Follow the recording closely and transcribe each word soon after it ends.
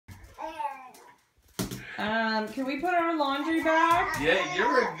Can we put our laundry back? Yeah,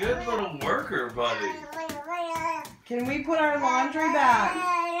 you're a good little worker, buddy. Can we put our laundry back?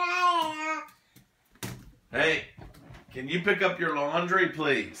 Hey, can you pick up your laundry,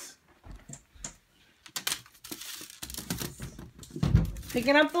 please?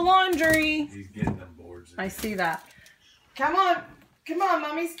 Picking up the laundry. He's getting them boards. I see that. Come on. Come on,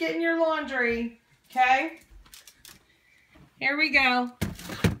 Mommy's getting your laundry. Okay? Here we go.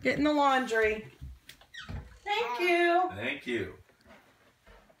 Getting the laundry. Thank you. Thank you.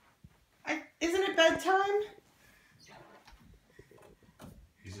 Isn't it bedtime?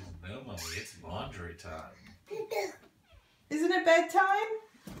 He says, no, Mommy, it's laundry time. Isn't it bedtime?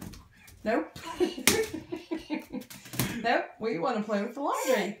 Nope. Nope. We want to play with the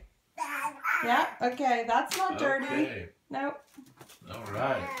laundry. Yeah, okay. That's not dirty. Okay. Nope. All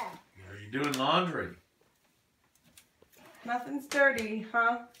right. Are you doing laundry? Nothing's dirty,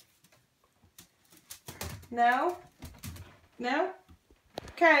 huh? No? No?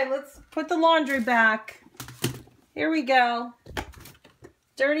 Okay, let's put the laundry back. Here we go.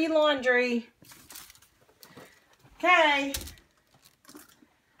 Dirty laundry. Okay.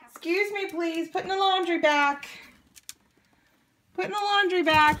 Excuse me, please. Putting the laundry back. Putting the laundry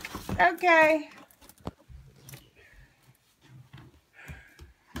back. Okay.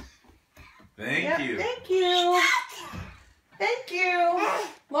 Thank you. Thank you. Thank you.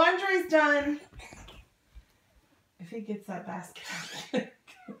 Laundry's done. If he gets that basket out.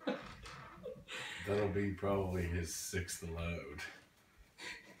 That'll be probably his 6th load.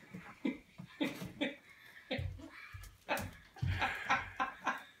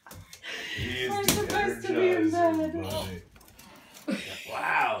 He is We're supposed to be in bed. buddy.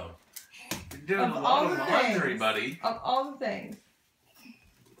 Wow. You're doing Of a lot all of the laundry, things. buddy. Of all the things.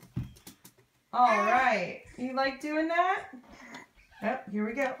 All right. You like doing that? Yep, here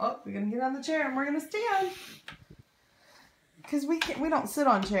we go. Oh, we're going to get on the chair and we're going to stand. Because we don't sit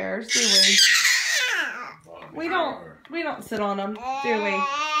on chairs, do we? We don't sit on them, do we?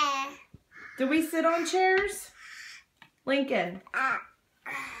 Do we sit on chairs? Lincoln.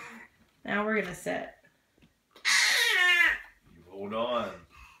 Now we're going to sit. You hold on.